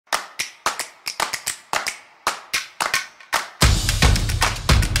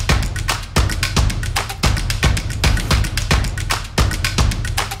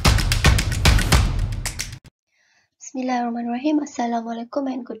Bismillahirrahmanirrahim. Assalamualaikum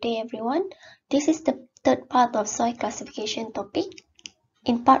and good day everyone. This is the third part of soil classification topic.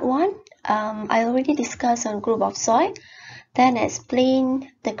 In part 1, I already discussed on group of soil, then explained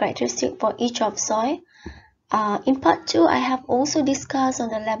the characteristic for each of soil. In part 2, I have also discussed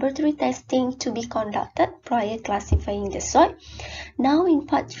on the laboratory testing to be conducted prior classifying the soil. Now in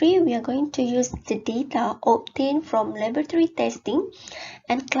part 3, we are going to use the data obtained from laboratory testing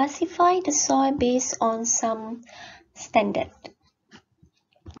and classify the soil based on some standard.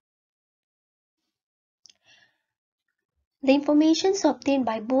 The information obtained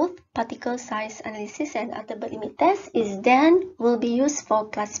by both particle size analysis and attribute limit test is then will be used for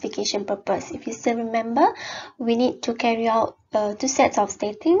classification purpose. If you still remember, we need to carry out two sets of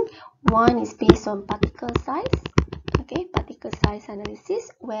testing. One is based on particle size, okay, particle size analysis,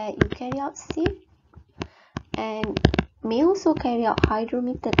 where you carry out sieve and may also carry out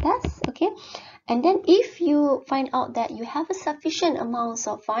hydrometer test, okay. And then if you find out that you have a sufficient amounts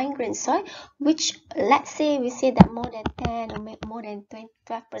of fine grained soil, which let's say we say that more than 10 or more than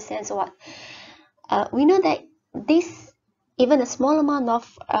 12%, so what? We know that this, even a small amount of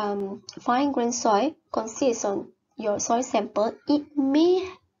fine grained soil consists on your soil sample, it may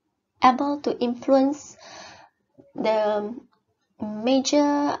able to influence the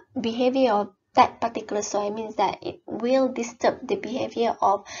major behavior of that particular soil. Means that it will disturb the behavior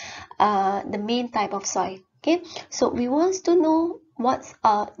of the main type of soil, okay. So we want to know what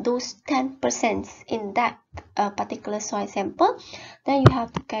are those 10% in that particular soil sample. Then you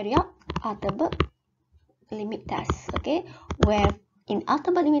have to carry out attribute limit test, okay, where in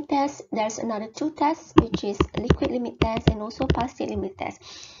attribute limit test there's another two tests, which is liquid limit test and also plastic limit test.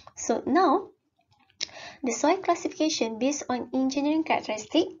 So now the soil classification based on engineering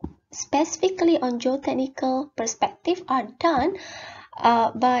characteristic, specifically on geotechnical perspective, are done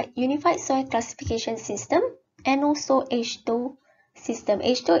by Unified Soil Classification System and also H2 system.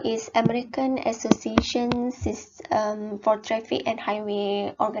 H2 is American Association for Traffic and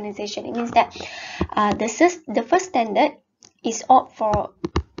Highway Organization. It means that the first standard is opt for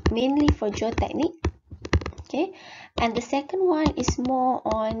mainly for geotechnic, okay, and the second one is more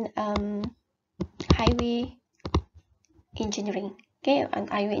on highway engineering, okay, on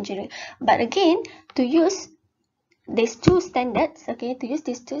highway engineering. But again, to use these two standards, okay, to use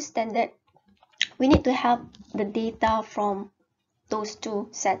these two standards, we need to have the data from those two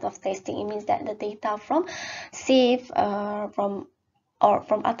sets of testing. It means that the data from safe from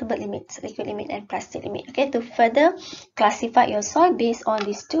attribute limits, liquid limit and plastic limit, okay, to further classify your soil based on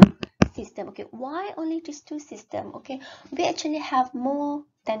these two systems. Okay, why only these two systems? Okay, we actually have more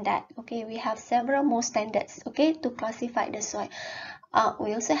than that, okay, we have several more standards, okay, to classify the soil.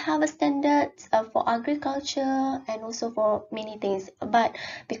 We also have a standard for agriculture and also for many things, but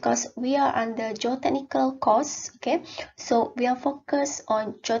because we are under geotechnical course, okay, so we are focused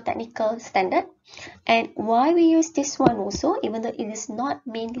on geotechnical standard. And why we use this one also, even though it is not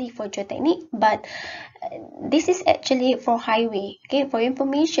mainly for geotechnic, but this is actually for highway, okay, for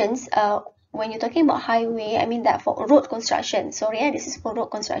informations. When you're talking about highway, I mean that for road construction, sorry, this is for road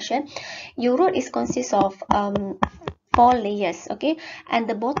construction. Your road is consists of 4 layers, okay, and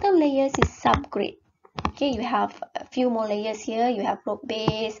the bottom layers is subgrade, okay. You have a few more layers here. You have road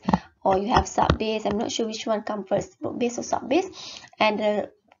base or you have sub base. I'm not sure which one comes first, road base or sub base. And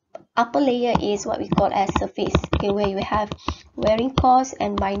the upper layer is what we call as surface, okay, where you have wearing course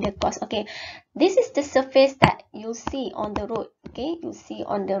and binder course, okay. This is the surface that you see on the road, okay, you see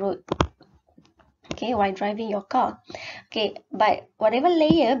on the road, okay, while driving your car, okay. But whatever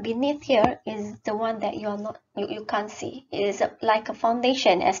layer beneath here is the one that you can't see. It is like a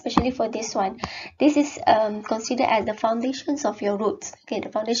foundation, especially for this one. This is considered as the foundations of your roots, okay, the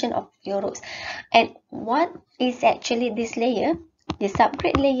foundation of your roots. And what is actually this layer? The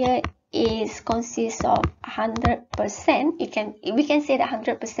subgrade layer is consists of 100%. We can say that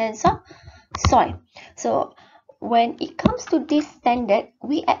 100% of soil. So when it comes to this standard,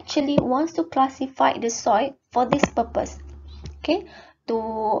 we actually want to classify the soil for this purpose, okay,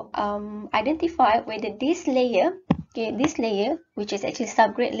 to identify whether this layer, okay, this layer, which is actually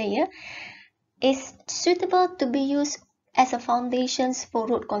subgrade layer, is suitable to be used as a foundations for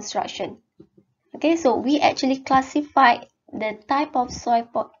road construction, okay. So we actually classify the type of soil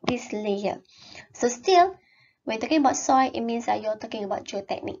for this layer. So still, when talking about soil, it means that you're talking about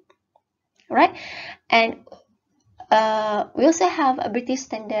geotechnic, right? And we also have a British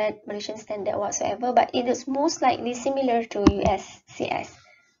standard, Malaysian standard, whatsoever, but it is most likely similar to USCS,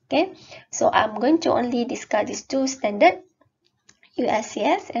 okay. So I'm going to only discuss these two standards,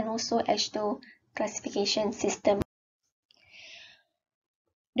 USCS and also H2 classification system.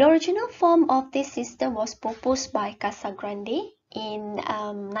 The original form of this system was proposed by Casagrande in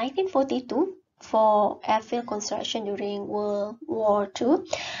 1942 for airfield construction during World War II,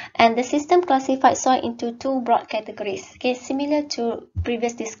 and the system classified soil into two broad categories. Okay, similar to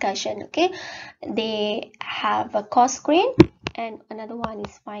previous discussion. Okay, they have a coarse grain and another one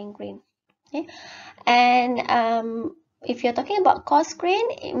is fine grain. Okay, and if you're talking about coarse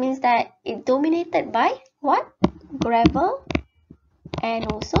grain, it means that it's dominated by what? Gravel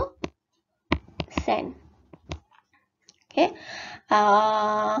and also sand. Okay,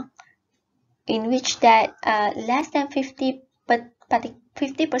 in which that less than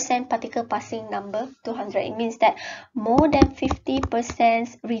 50% particle passing number 200. It means that more than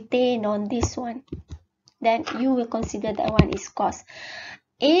 50% retain on this one, then you will consider that one is coarse.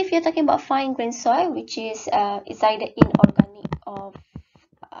 If you're talking about fine grain soil, which is it's either inorganic of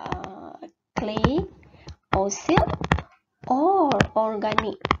clay or silt, or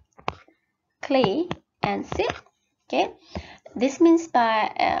organic clay and silt. Okay, this means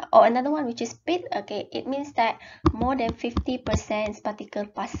by or another one which is pit. Okay, it means that more than 50% particle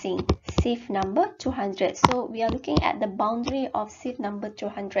passing, sieve number 200. So we are looking at the boundary of sieve number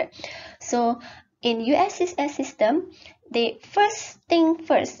 200. So in USSR system, they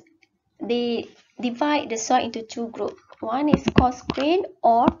they divide the soil into two groups. One is coarse grain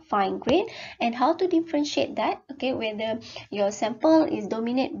or fine grain, and how to differentiate that, okay, whether your sample is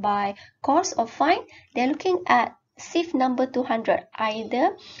dominated by coarse or fine, they're looking at sieve number 200,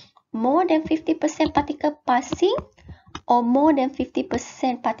 either more than 50% particle passing or more than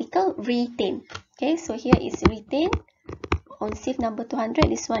 50% particle retain. Okay, so here is retain on sieve number 200,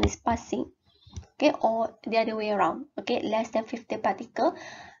 this one is passing. Okay, or the other way around. Okay, less than 50 particle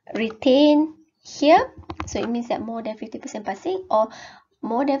retain here, so it means that more than 50% passing, or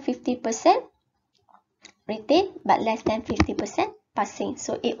more than 50% retain but less than 50% passing,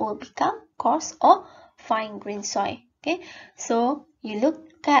 so it will become coarse or fine grain soil. Okay, so you look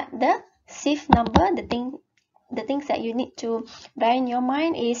at the sieve number. The things that you need to bear in your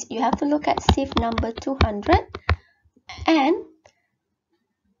mind is you have to look at sieve number 200 and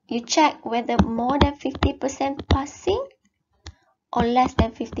you check whether more than 50% passing or less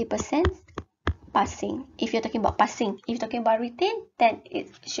than 50% passing. If you're talking about passing, if you're talking about retain, then it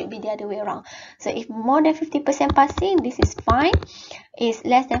should be the other way around. So if more than 50% passing, this is fine. Is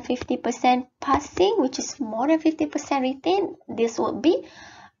less than 50% passing, which is more than 50% retain, this would be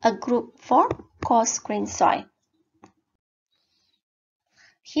a group for coarse grain soil.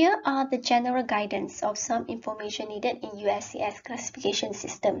 Here are the general guidance of some information needed in USCS classification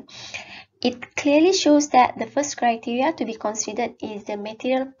system. It clearly shows that the first criteria to be considered is the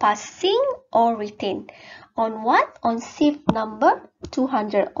material passing or retained. On what? On sieve number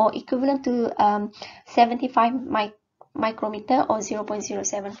 200, or equivalent to 75 micrometer or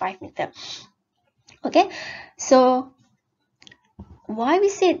 0.075 meter. Okay, so why we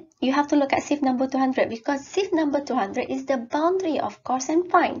said you have to look at sieve number 200? Because sieve number 200 is the boundary of coarse and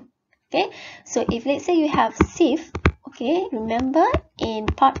fine. Okay, so if let's say you have sieve, okay, remember in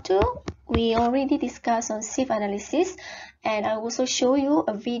part 2 we already discussed on sieve analysis, and I also show you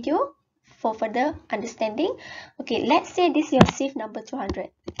a video for further understanding. Okay, let's say this is your sieve number 200.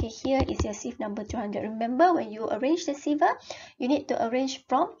 Okay, here is your sieve number 200. Remember, when you arrange the sieve, you need to arrange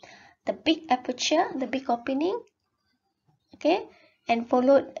from the big aperture, the big opening, okay, and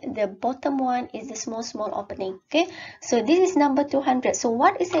followed the bottom one is the small opening. Okay, so this is number 200. So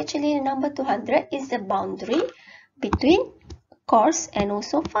what is actually number 200 is the boundary between coarse and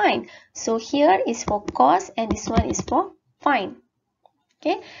also fine. So here is for coarse and this one is for fine.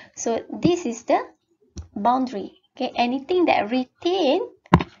 Okay, so this is the boundary. Okay, anything that retain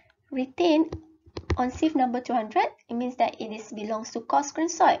on sieve number 200, it means that it is belongs to coarse grain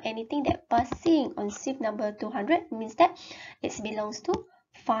soil. Anything that passing on sieve number 200 means that it belongs to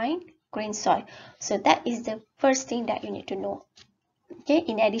fine grain soil. So that is the first thing that you need to know. Okay,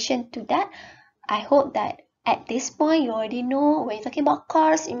 in addition to that, I hope that at this point you already know when you're talking about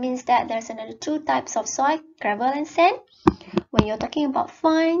coarse, it means that there's another two types of soil, gravel and sand. When you're talking about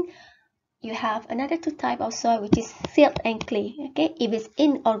fine, you have another two types of soil, which is silt and clay. Okay, if it's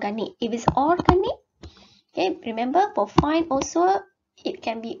inorganic, if it's organic, okay, remember for fine also it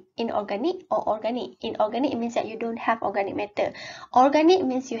can be inorganic or organic. Inorganic means that you don't have organic matter. Organic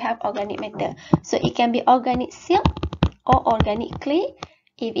means you have organic matter. So it can be organic silt or organic clay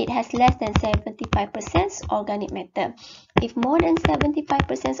if it has less than 75% organic matter. If more than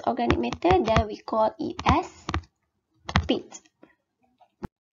 75% organic matter, then we call it as peat.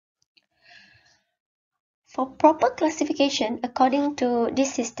 For proper classification, according to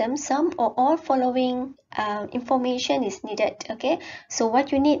this system, some or all following information is needed. Okay, so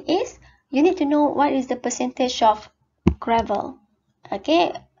what you need is, you need to know what is the percentage of gravel,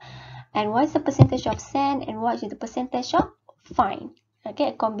 okay, and what is the percentage of sand, and what is the percentage of fine, okay,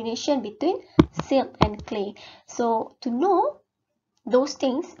 a combination between silt and clay. So to know those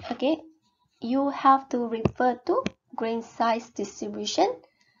things, okay, you have to refer to grain size distribution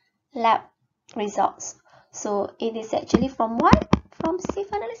lab results. So it is actually from what? From sieve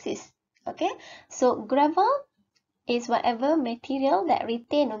analysis. Okay, so gravel is whatever material that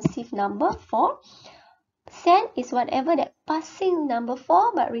retain on sieve number 4. Sand is whatever that passing number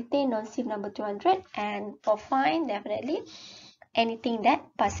 4 but retain on sieve number 200. And for fine, definitely anything that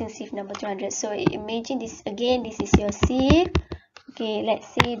passing sieve number 200. So imagine this again, this is your sieve. Okay, let's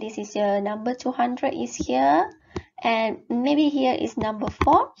say this is your number 200 is here, and maybe here is number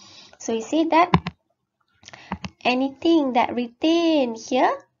 4. So you see that anything that retain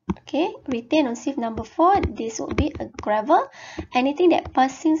here, okay, retain on sieve number 4, this would be a gravel. Anything that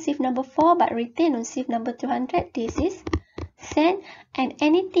passing sieve number 4 but retain on sieve number 200, this is sand. And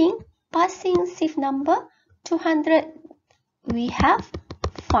anything passing sieve number 200, we have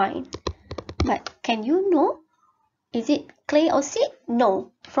fine. But can you know, is it clay or sieve?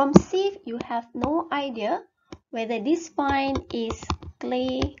 No. From sieve, you have no idea whether this fine is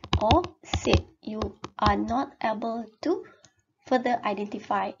clay or sieve. You are not able to further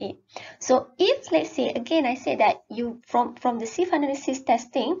identify it. So if, let's say, again, I said that you from the sieve analysis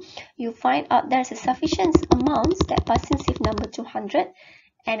testing, you find out there's a sufficient amount that passing sieve number 200,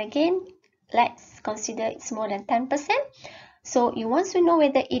 and again, let's consider it's more than 10%. So you want to know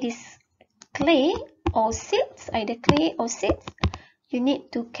whether it is clay or silt, either clay or silt, you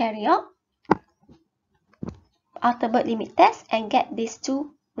need to carry out Alter-Bird limit test and get these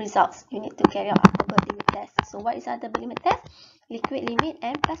two results. You need to carry out Alter-Bird limit test. So what is Alter-Bird limit test? Liquid limit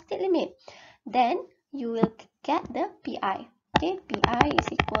and plastic limit. Then you will get the PI. Okay, PI is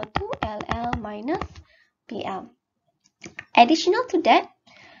equal to LL minus PL. Additional to that,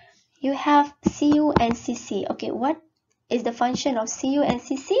 you have CU and CC. Okay, what is the function of CU and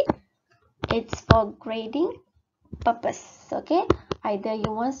CC? It's for grading purpose. Okay, either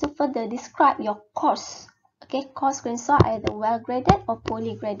you want to further describe your course. Okay, coarse grain soil, either well graded or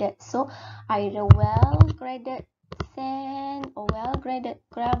poorly graded. So either well graded sand or well graded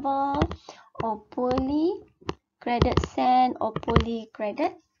gravel, or poorly graded sand or poorly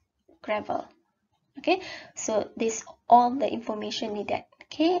graded gravel. Okay, so this all the information needed.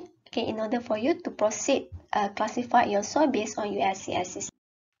 Okay, in order for you to proceed classify your soil based on USCS system.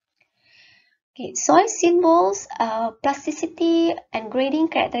 Okay, soil symbols, plasticity and grading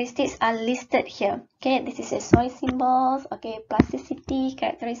characteristics are listed here. Okay, this is a soil symbols, okay, plasticity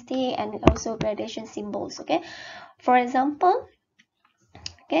characteristic, and also gradation symbols. Okay, for example,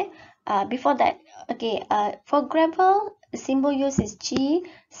 okay, before that, okay, for gravel, the symbol used is G,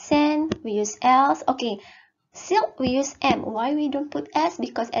 sand, we use L. Okay, silt, we use M. Why we don't put S?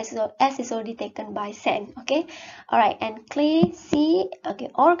 Because S is already taken by sand. Okay, all right, and clay, C, okay,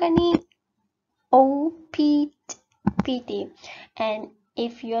 organic, OPT. And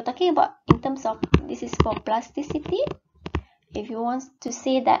if you're talking about in terms of, this is for plasticity, if you want to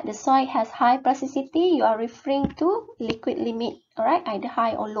say that the soil has high plasticity, you are referring to liquid limit, all right, either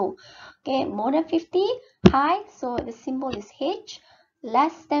high or low. Okay, more than 50, high, so the symbol is H.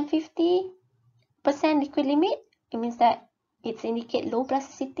 Less than 50% liquid limit, it means that it's indicate low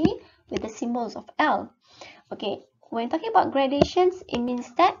plasticity with the symbols of L. Okay, when talking about gradations, it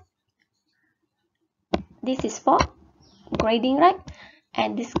means that this is for grading, right?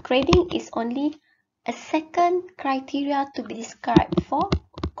 And this grading is only a second criteria to be described for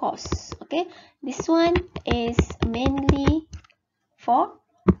coarse. Okay, this one is mainly for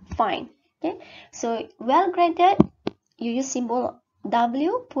fine. Okay, so well graded, you use symbol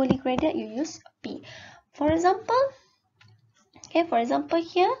W. Poorly graded, you use P. For example, okay, for example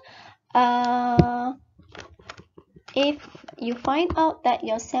here, if you find out that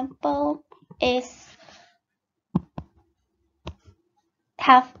your sample is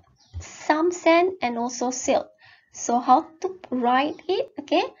have some sand and also silt, so how to write it?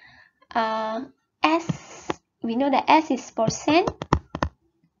 Okay, S, we know that S is for sand.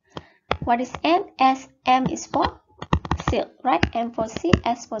 What is M? M is for silt, right? M for silt,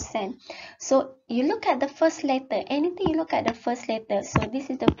 S for sand. So you look at the first letter, anything you look at the first letter. So this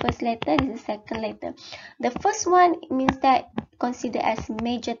is the first letter, this is the second letter. The first one means that considered as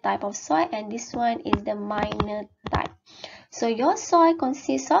major type of soil, and this one is the minor type. So your soil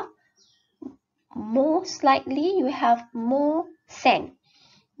consists of, most likely you have more sand,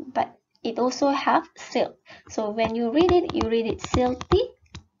 but it also have silt. So when you read it silty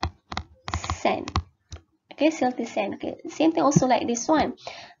sand. Okay, silty sand. Okay, same thing also like this one.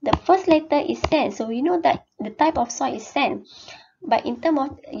 The first letter is sand, so we know that the type of soil is sand. But in terms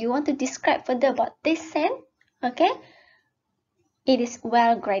of you want to describe further about this sand, okay, it is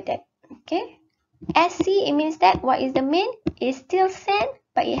well graded. Okay, SC, it means that what is the main? It's still sand,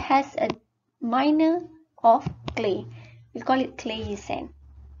 but it has a minor of clay. We call it clayey sand.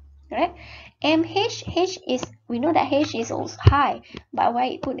 Right? MH, H is, we know that H is also high, but why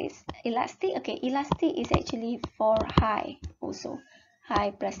it put is elastic? Okay, elastic is actually for high, also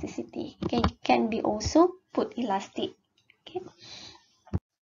high plasticity. Okay, it can be also put elastic. Okay.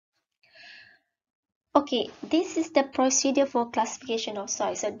 Okay, this is the procedure for classification of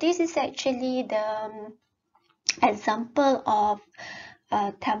soil. So this is actually the example of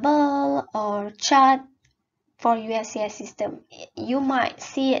a table or chart for YSAG system. You might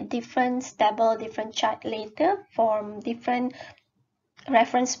see a different table, different chart later from different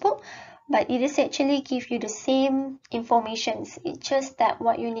reference book, but it is actually give you the same informations. It's just that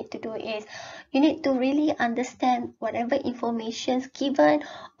what you need to do is you need to really understand whatever information given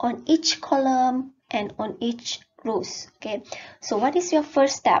on each column and on each rows. Okay, so what is your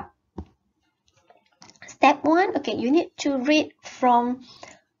first step? Step 1, okay, you need to read from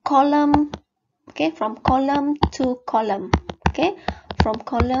column, okay, from column to column, okay, from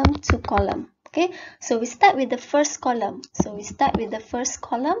column to column. Okay, so we start with the first column.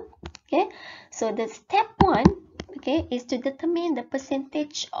 Okay, so the step 1, okay, is to determine the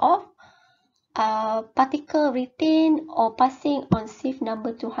percentage of particle retained or passing on sieve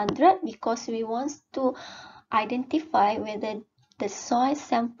number 200, because we want to identify whether the soil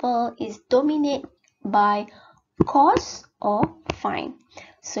sample is dominated by coarse or fine.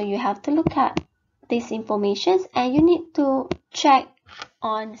 So you have to look at these informations and you need to check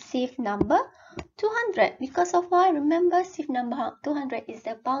on sieve number 200. Because of why? Remember, sieve number 200 is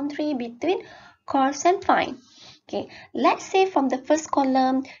the boundary between coarse and fine. Okay, let's say from the first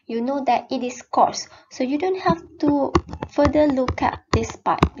column you know that it is coarse, so you don't have to further look at this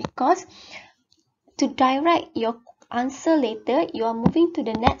part, because to direct your answer later you are moving to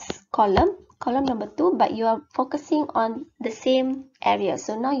the next column, column number 2, but you are focusing on the same area.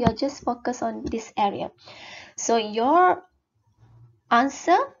 So now you're just focused on this area, so your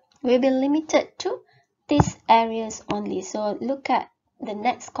answer will be limited to these areas only. So look at the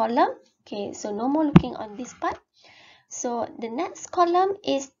next column. Okay, so no more looking on this part. So the next column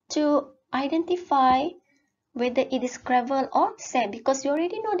is to identify whether it is gravel or sand, because you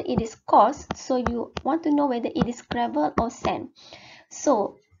already know that it is coarse, so you want to know whether it is gravel or sand.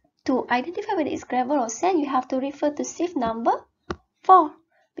 So to identify whether it's gravel or sand, you have to refer to sieve number 4,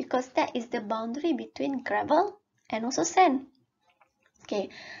 because that is the boundary between gravel and also sand. Okay,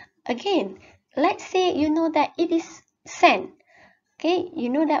 again, let's say you know that it is sand. Okay, you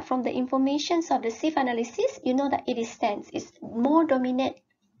know that from the information of the sieve analysis, you know that it is sand. It's more dominant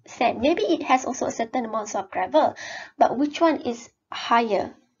sand. Maybe it has also a certain amount of gravel, but which one is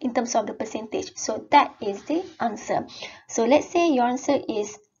higher in terms of the percentage? So that is the answer. So let's say your answer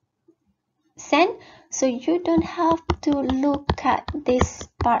is sand, so you don't have to look at this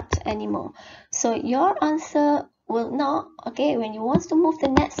part anymore. So your answer will now, okay, when you want to move the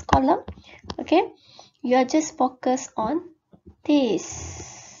next column, okay, you are just focused on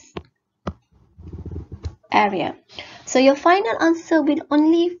this area. So your final answer will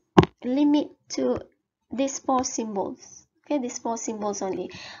only limit to these 4 symbols. Okay, these 4 symbols only.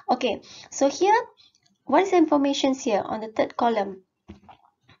 Okay, so here, what is the information here on the third column?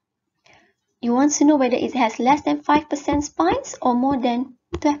 You want to know whether it has less than 5% fines or more than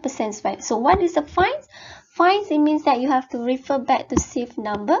 12% fines. So what is the fines? Fines, it means that you have to refer back to sieve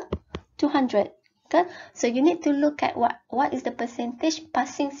number 200. Okay, so you need to look at what is the percentage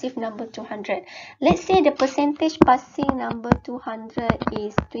passing sieve number 200. Let's say the percentage passing number 200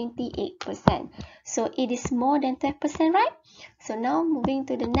 is 28%. So it is more than 10%, right? So now moving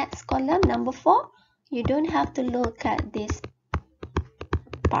to the next column, number 4, you don't have to look at this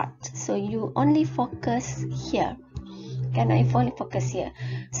part. So you only focus here. Okay, now you only focus here.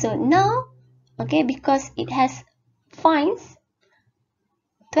 So now, okay, because it has fines,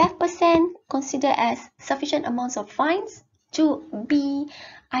 12% considered as sufficient amounts of fines to be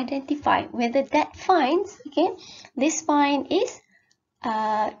identified whether that fines, okay, this fine is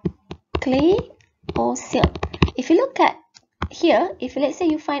clay or silt. If you look at here, if let's say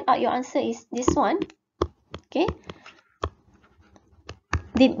you find out your answer is this one, okay,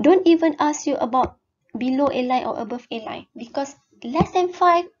 they don't even ask you about below a line or above a line, because less than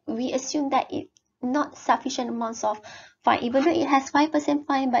 5, we assume that it not sufficient amounts of fine, even though it has 5%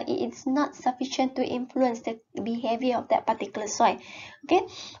 fine, but it's not sufficient to influence the behavior of that particular soil. Okay,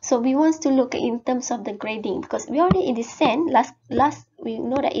 so we want to look in terms of the grading, because we already it is sand. Last we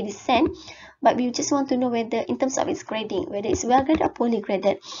know that it is sand, but we just want to know whether in terms of its grading, whether it's well graded or poorly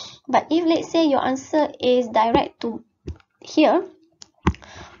graded. But if let's say your answer is direct to here,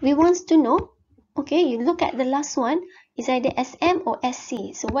 we want to know, okay, you look at the last one, is either SM or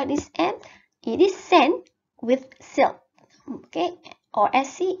SC. So what is M? It is sand with silt. Okay, or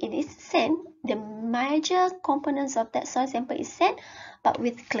SC, it is sand. The major components of that soil sample is sand, but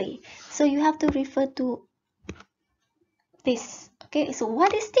with clay. So you have to refer to this. Okay, so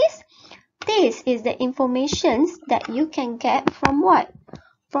what is this? This is the information that you can get from what?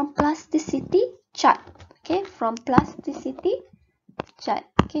 From plasticity chart. Okay, from plasticity chart.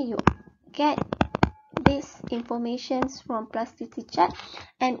 Okay, you get this information from plasticity chart.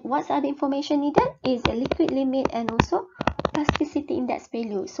 And what are the information needed? Is a liquid limit and also plasticity index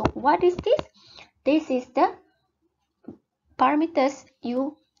value. So what is this? This is the parameters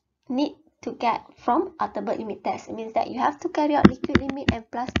you need to get from outer limit test. It means that you have to carry out liquid limit and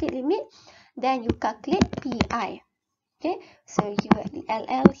plastic limit, then you calculate PI. Okay, so you have the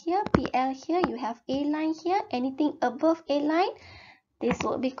LL here, PL here, you have A line here. Anything above A line, this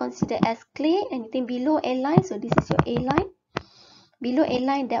will be considered as clay. Anything below A line, so this is your A line. Below A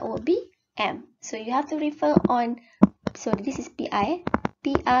line, that will be M. So you have to refer on, so this is PI,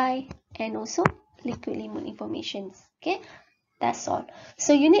 and also liquid limit information. Okay, that's all.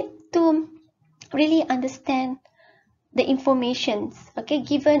 So you need to really understand the informations, okay,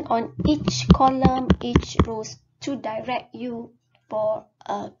 given on each column, each rows, to direct you for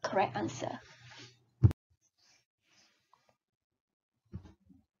a correct answer.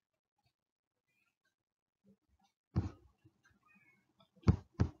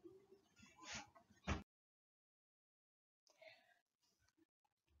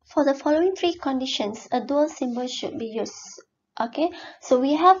 For the following three conditions, a dual symbol should be used. Okay, so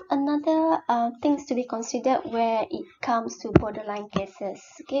we have another things to be considered where it comes to borderline cases.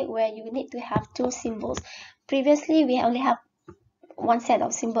 Okay, where you need to have two symbols. Previously, we only have one set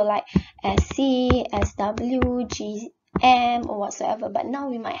of symbol like SC, SW, GM or whatsoever, but now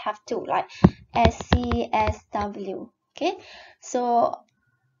we might have two like SC, SW. Okay, so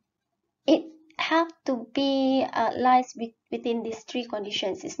it have to be lies within these three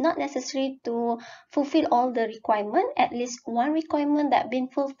conditions. It's not necessary to fulfill all the requirement. At least one requirement that been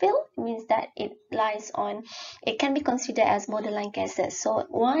fulfilled means that it lies on, it can be considered as borderline cases. So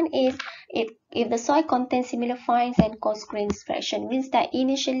one is if the soil contains similar fines and coarse grains fraction, means that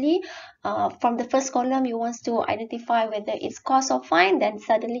initially from the first column you want to identify whether it's coarse or fine, then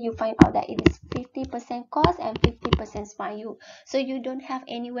suddenly you find out that it is 50% coarse and 50% fine. So you don't have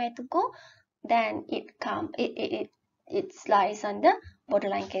anywhere to go, then it lies under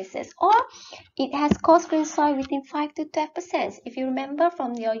borderline cases. Or it has coarse grain soil within 5 to 12%. If you remember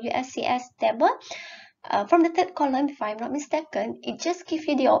from your USCS table, from the third column, if I'm not mistaken, it just gives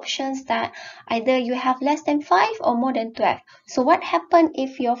you the options that either you have less than 5 or more than 12. So what happens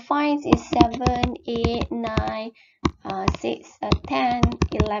if your fines is 7, 8, 9, 6, 10,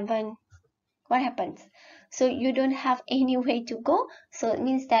 11? What happens? So you don't have any way to go, so it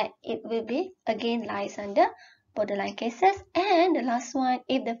means that it will be again lies under borderline cases. And the last one,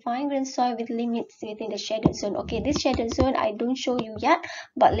 if the fine grained soil with limits within the shaded zone. Okay, this shaded zone I don't show you yet,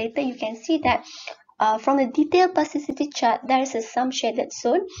 but later you can see that from the detailed plasticity chart, there is some shaded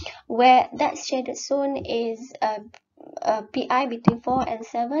zone where that shaded zone is PI between 4 and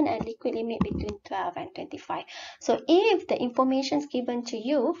 7 and liquid limit between 12 and 25. So if the information is given to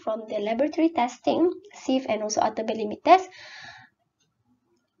you from the laboratory testing, sieve and also outer limit test,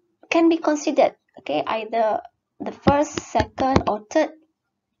 can be considered, okay, either the first, second or third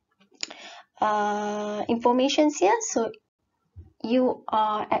informations here. So you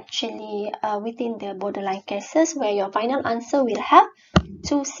are actually within the borderline cases where your final answer will have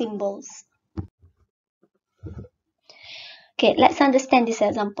two symbols. Okay, let's understand this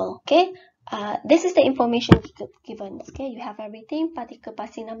example. Okay, this is the information given. Okay, you have everything: particle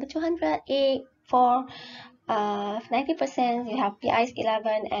passing number 200, 8, 4, 90%. You have PIs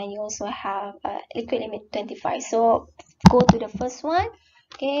 11, and you also have liquid limit 25. So go to the first one.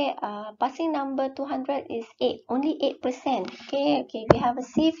 Okay, passing number 200 is 8, only 8%. Okay, we have a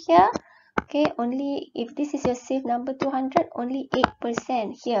sieve here. Okay, only if this is your sieve number 200, only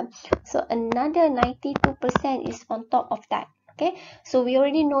 8% here. So another 92% is on top of that. Okay, so we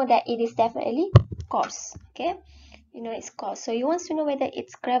already know that it is definitely coarse. Okay, you know it's coarse. So you want to know whether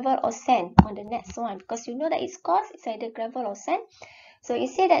it's gravel or sand on the next one, because you know that it's coarse, it's either gravel or sand. So you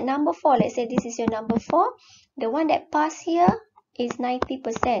say that number 4, let's say this is your number 4. The one that passed here is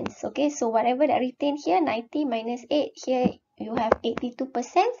 90%. Okay, so whatever that retained here, 90 minus 8, here you have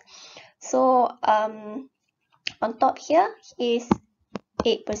 82%. So on top here is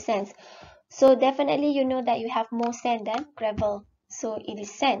 8%. So definitely you know that you have more sand than gravel. So it is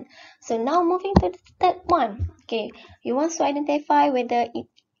sand. So now moving to the third one. Okay, you want to identify whether it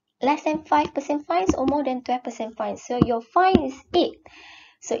less than 5% fines or more than 12% fines. So your fine is 8.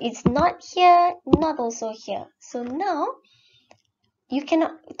 So it's not here, not also here. So now you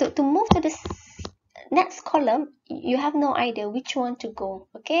cannot, to move to the next column, you have no idea which one to go.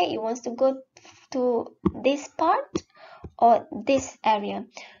 Okay, you want to go to this part or this area.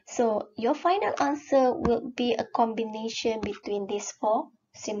 So your final answer will be a combination between these four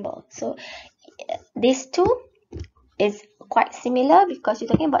symbols. So these two is quite similar because you're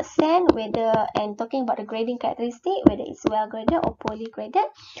talking about sand, whether, and talking about the grading characteristic, whether it's well graded or poorly graded.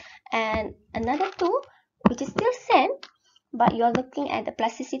 And another two, which is still sand, but you're looking at the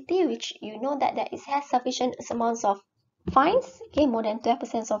plasticity, which you know that it has sufficient amounts of fines, okay, more than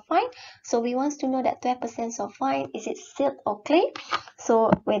 12% of fine. So we want to know that 12% of fine, is it silt or clay? So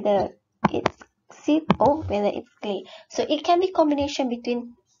whether it's silt or whether it's clay. So it can be combination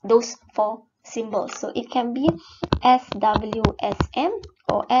between those four symbols. So it can be SWSM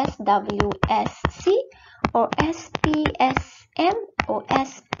or SWSC or SPSM or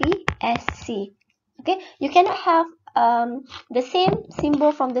SPSC. Okay, you cannot have the same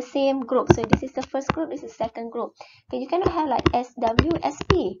symbol from the same group. So this is the first group, this is the second group. Okay, you cannot have like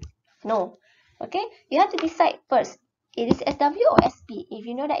SWSP. No. Okay, you have to decide first, it is SW or SP. If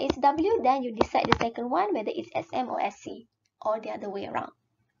you know that it's W, then you decide the second one whether it's SM or SC or the other way around.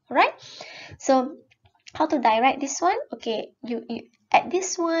 Alright, so how to direct this one? Okay, you at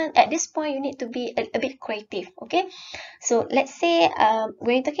this point you need to be a bit creative. Okay, so let's say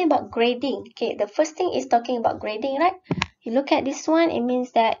when you're talking about grading, okay, the first thing is talking about grading, right? You look at this one, it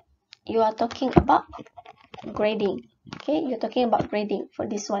means that you are talking about grading. Okay, you're talking about grading for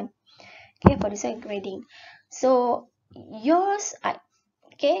this one. Okay, for this one, grading. So yours,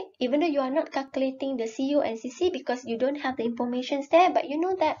 okay, even though you are not calculating the CU and CC because you don't have the information there, but you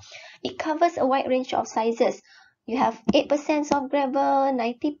know that it covers a wide range of sizes. You have 8% of gravel,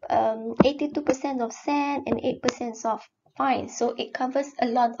 82% of sand, and 8% of fine. So it covers a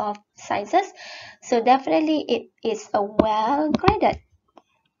lot of sizes. So definitely it is a well graded.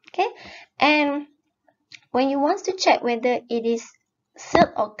 Okay, and when you want to check whether it is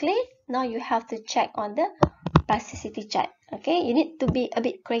silt or clay, now you have to check on the plasticity chart. Okay, you need to be a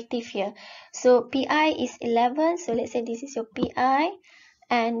bit creative here. So PI is 11, so let's say this is your PI,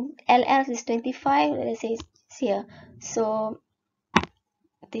 and LL is 25, let's say it's here. So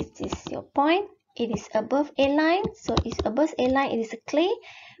this is your point, it is above A line, so it's above A line, it is a clay,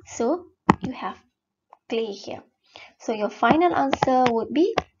 so you have clay here. So your final answer would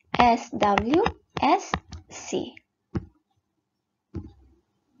be SWSC.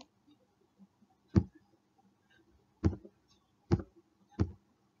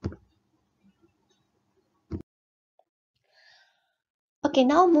 Okay,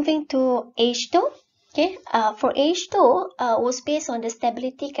 now moving to H2. Okay, for H2 was based on the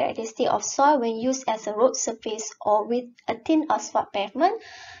stability characteristic of soil when used as a road surface or with a thin asphalt pavement.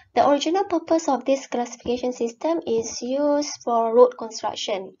 The original purpose of this classification system is used for road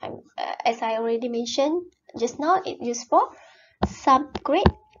construction. As I already mentioned just now, it's used for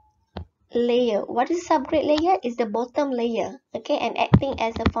subgrade layer. What is subgrade layer? Is the bottom layer, okay, and acting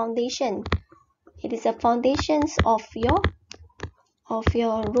as a foundation. It is the foundations of your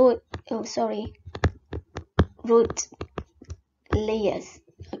road, road layers.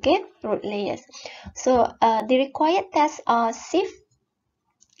 Okay, road layers. So the required tests are SIF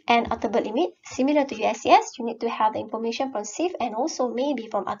and outer limit. Similar to USCS, you need to have the information from SIF and also maybe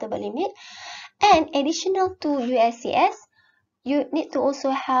from outer limit. And additional to USCS, you need to also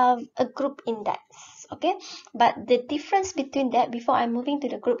have a group index. Okay, but the difference between that, before I'm moving to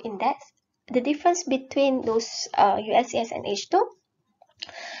the group index, the difference between those USCS and H2,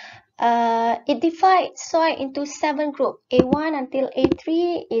 it divides soil into 7 groups. A1 until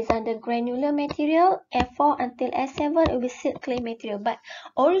A3 is under granular material. A4 until A7 will be silt clay material. But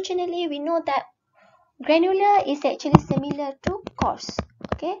originally we know that granular is actually similar to coarse.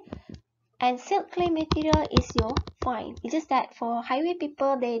 Okay, and silt clay material is your fine. It's just that for highway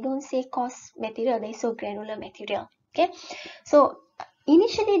people, they don't say coarse material, they say granular material. Okay, so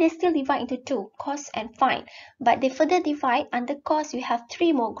initially they still divide into 2, coarse and fine, but they further divide. Under coarse you have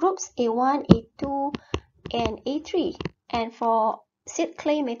 3 more groups, A1, A2 and A3, and for silt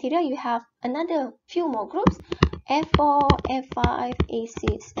clay material you have another few more groups, A4, A5,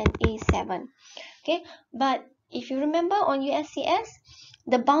 A6, and A7. Okay, but if you remember on USCS,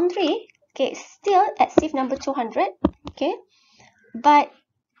 the boundary, okay, still at sieve number 200, okay, but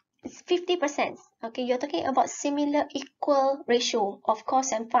it's 50%. Okay, you're talking about similar equal ratio of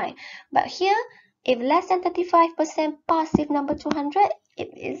cost and fine. But here, if less than 35% pass sieve number 200,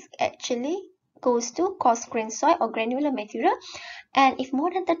 it is actually goes to coarse grain soil or granular material. And if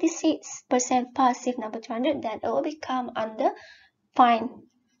more than 36% pass sieve number 200, then it will become under fine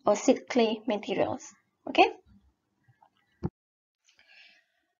or seed clay materials. Okay.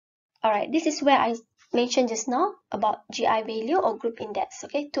 Alright, this is where I mentioned just now about GI value or group index.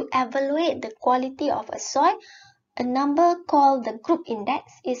 Okay, to evaluate the quality of a soil, a number called the group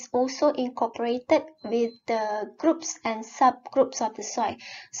index is also incorporated with the groups and subgroups of the soil.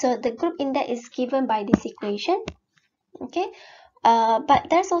 So the group index is given by this equation. Okay, but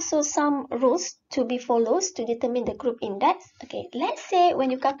there's also some rules to be followed to determine the group index. Okay, let's say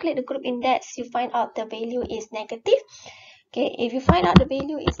when you calculate the group index, you find out the value is negative. Okay, if you find out the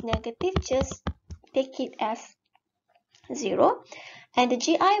value is negative, just take it as 0. And the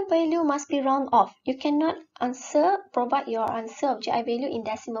GI value must be round off. You cannot provide your answer of GI value in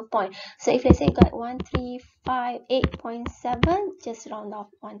decimal point. So if let's say you got 1358.7, just round off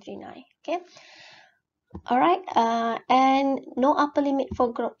 139. Okay. Alright, and no upper limit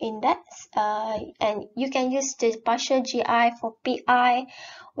for group index, and you can use the partial GI for PI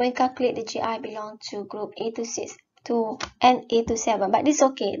when calculate the GI belong to group A to 6 and A to 7, but this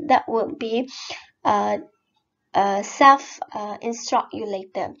okay, that would be self instruct you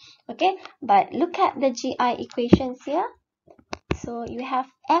later. Okay, but look at the GI equations here. So you have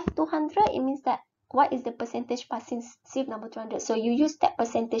F200, it means that what is the percentage passing sieve number 200? So you use that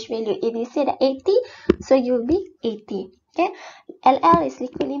percentage value. If you say that 80, so you will be 80. Okay, LL is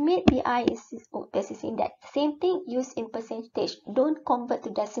liquid limit, BI is basis index. Same thing, use in percentage. Don't convert to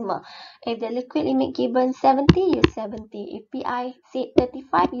decimal. If the liquid limit given 70, use 70. If BI say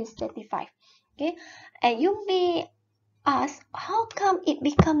 35, use 35. Okay, and you may ask, how come it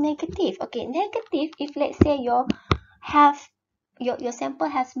become negative? Okay, negative if let's say your sample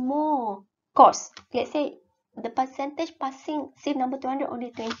has more course. Let's say the percentage passing sieve number 200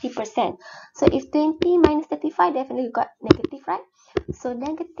 only 20%. So if 20 minus 35, definitely you got negative, right? So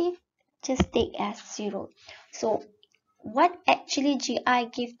negative, just take as 0. So what actually GI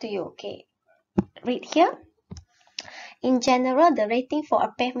give to you? Okay, read here. In general, the rating for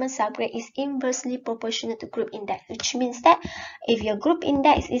a pavement subgrade is inversely proportional to group index, which means that if your group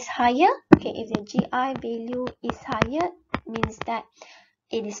index is higher, okay, if the GI value is higher, means that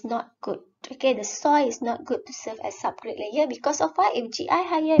it is not good. Okay, the soil is not good to serve as subgrade layer because of what? If GI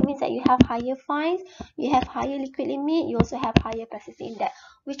higher, it means that you have higher fines, you have higher liquid limit, you also have higher plasticity index,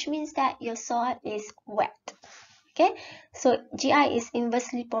 which means that your soil is wet. Okay, so GI is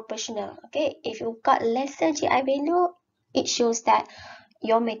inversely proportional. Okay, if you got lesser GI value, it shows that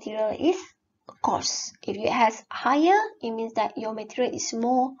your material is coarse. If it has higher, it means that your material is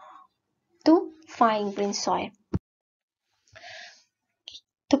more to fine grain soil.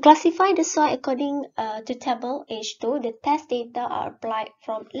 To classify the soil according to table H2, the test data are applied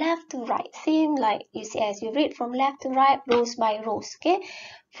from left to right. Same like you see as you read from left to right, rows by rows, okay,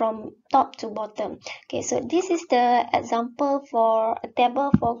 from top to bottom. Okay, so this is the example for a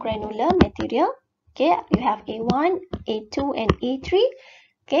table for granular material. Okay, you have A1, A2, and A3.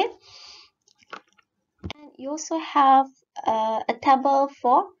 Okay, and you also have a table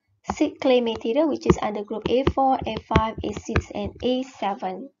for seed clay material, which is under group A4, A5, A6, and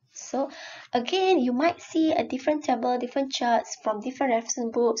A7. So again, you might see a different table, different charts from different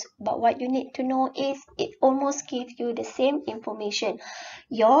reference books, but what you need to know is it almost gives you the same information.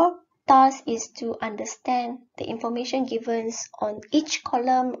 Your task is to understand the information given on each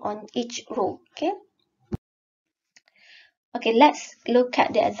column, on each row. Okay. Okay, let's look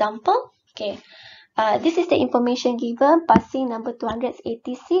at the example. Okay. This is the information given. Passing number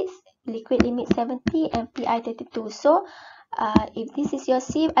 286, liquid limit 70, and PI 32. So, if this is your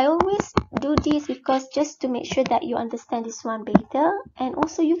sieve, I always do this because just to make sure that you understand this one better, and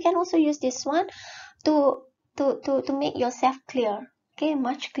also you can also use this one to make yourself clear. Okay,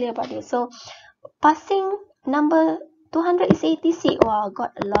 much clear about it. So, passing number 200 is 86. Wow,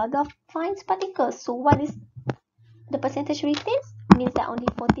 got a lot of fine particles. So, what is the percentage retains? Means that only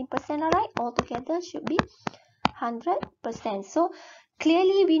 14%, alright, altogether should be 100%. So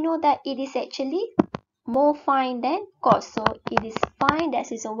clearly we know that it is actually more fine than coarse. So it is fine. That's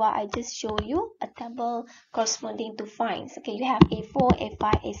the reason why I just show you a table corresponding to fines. Okay, you have A4,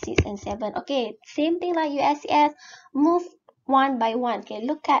 A5, A6, and 7. Okay, same thing like USCS. Move one by one. Okay,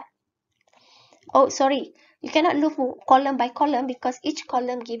 look at, oh sorry, You cannot look column by column because each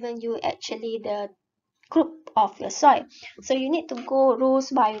column given you actually the group of your soil. So you need to go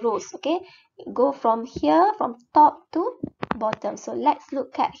rows by rows. Okay, go from here, from top to bottom. So let's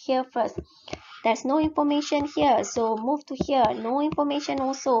look at here first. There's no information here, so move to here. No information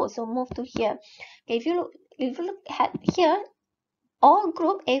also, so move to here. Okay, if you look at here, all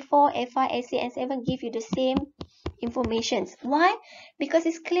group A4, A5, A6, and 7 give you the same informations. Why? Because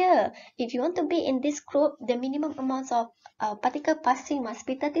it's clear. If you want to be in this group, the minimum amounts of particle passing must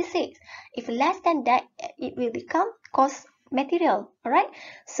be 36. If less than that, it will become coarse material. Alright,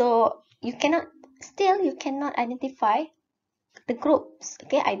 so you cannot identify the groups.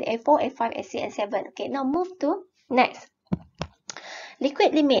 Okay, either A4, A5, A6, and 7. Okay, now move to next.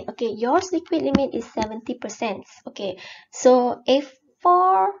 Liquid limit. Okay, yours liquid limit is 70%. Okay, so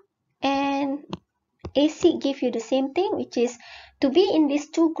A4 and A6 give you the same thing, which is to be in these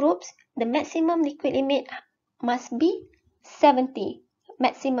two groups, the maximum liquid limit must be 70.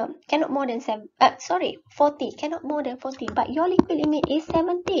 Maximum cannot more than 40, cannot more than 40, but your liquid limit is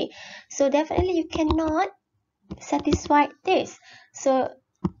 70, so definitely you cannot satisfy this. So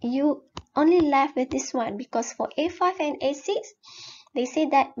you only left with this one, because for A5 and A6 they say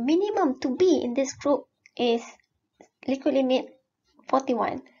that minimum to be in this group is liquid limit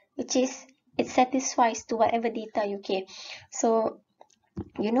 41, which is it satisfies to whatever data you give. So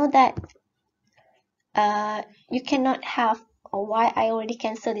you know that you cannot have, or why I already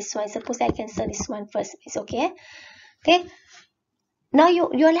cancel this one. Suppose I cancel this one first. It's okay. Okay. Now you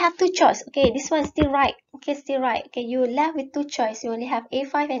only have two choice. Okay, this one is still right. Okay, still right. Okay, you left with two choice. You only have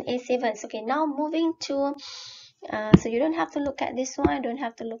A5 and A7. Okay, now moving to so you don't have to look at this one, don't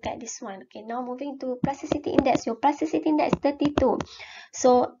have to look at this one. Okay, now moving to plasticity index. Your plasticity index is 32.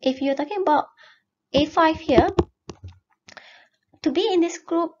 So if you're talking about A5 here, to be in this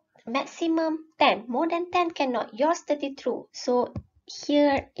group, maximum 10. More than 10 cannot. Yours 32. So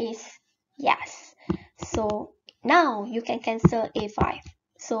here is yes. So now you can cancel A5.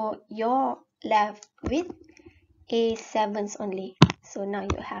 So you're left with A7s only. So now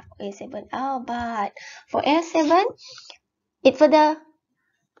you have A7. Oh, but for A7, it further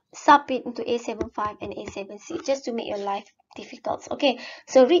sub it into A75 and A7C just to make your life difficult. Okay,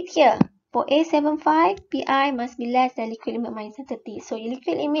 so read here. For A75, PI must be less than liquid limit minus 30. So your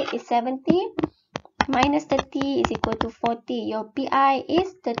liquid limit is 70 minus 30 is equal to 40. Your PI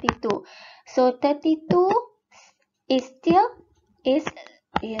is 32. So 32 is still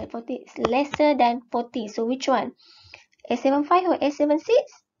 40 is lesser than 40. So which one? A75 or A76?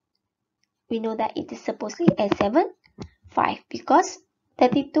 We know that it is supposedly A75 because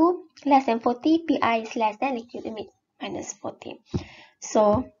 32 less than 40, PI is less than liquid limit minus 40.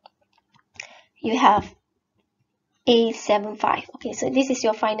 So you have A75. Okay, so this is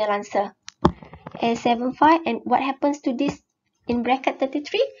your final answer. A75, and what happens to this in bracket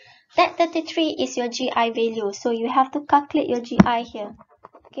 33? That 33 is your GI value. So you have to calculate your GI here.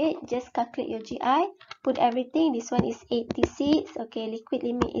 Okay, just calculate your GI. Put everything. This one is 86. Okay, liquid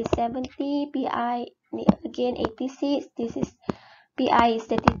limit is 70. PI again 86. This is PI is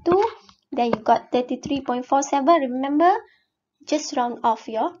 32. Then you got 33.47. Remember, just round off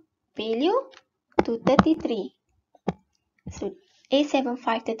your value to 33. So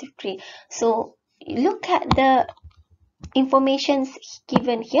A7533. So look at the informations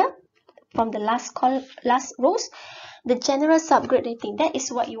given here from the last rows. The general subgrade rating, that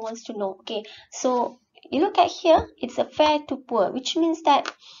is what you want to know. Okay, so you look at here, it's a fair to poor, which means that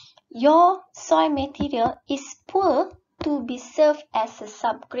your soil material is poor to be served as a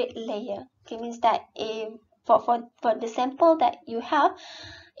subgrade layer. Okay, means that for the sample that you have,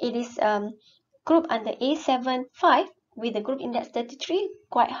 it is group under A75 with the group index 33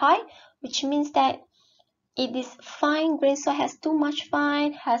 quite high, which means that it is fine grain soil, has too much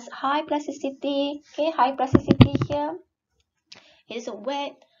fine, has high plasticity. Okay, high plasticity here. It is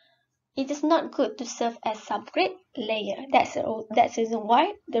wet. It is not good to serve as subgrade layer. That's the reason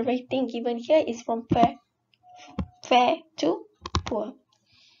why the rating given here is from fair to poor.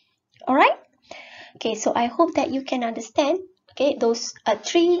 Alright? Okay, so I hope that you can understand. Okay, those are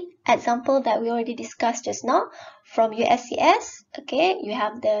 3 examples that we already discussed just now from USCS. Okay, you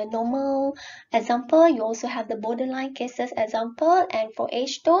have the normal example, you also have the borderline cases example, and for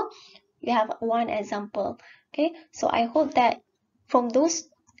H2 you have 1 example. Okay, so I hope that from those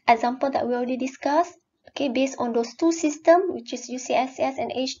examples that we already discussed, okay, based on those 2 systems, which is UCSCS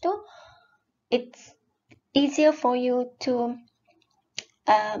and H2, it's easier for you to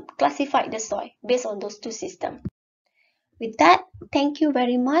classify the soil based on those 2 systems. With that, thank you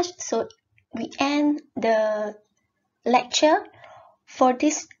very much. So we end the lecture for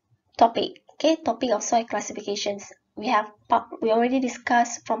this topic. Okay, topic of soil classifications. We already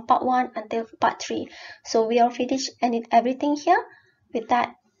discussed from part 1 until part 3. So we are finished and everything here. With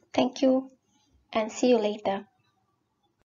that, thank you and see you later.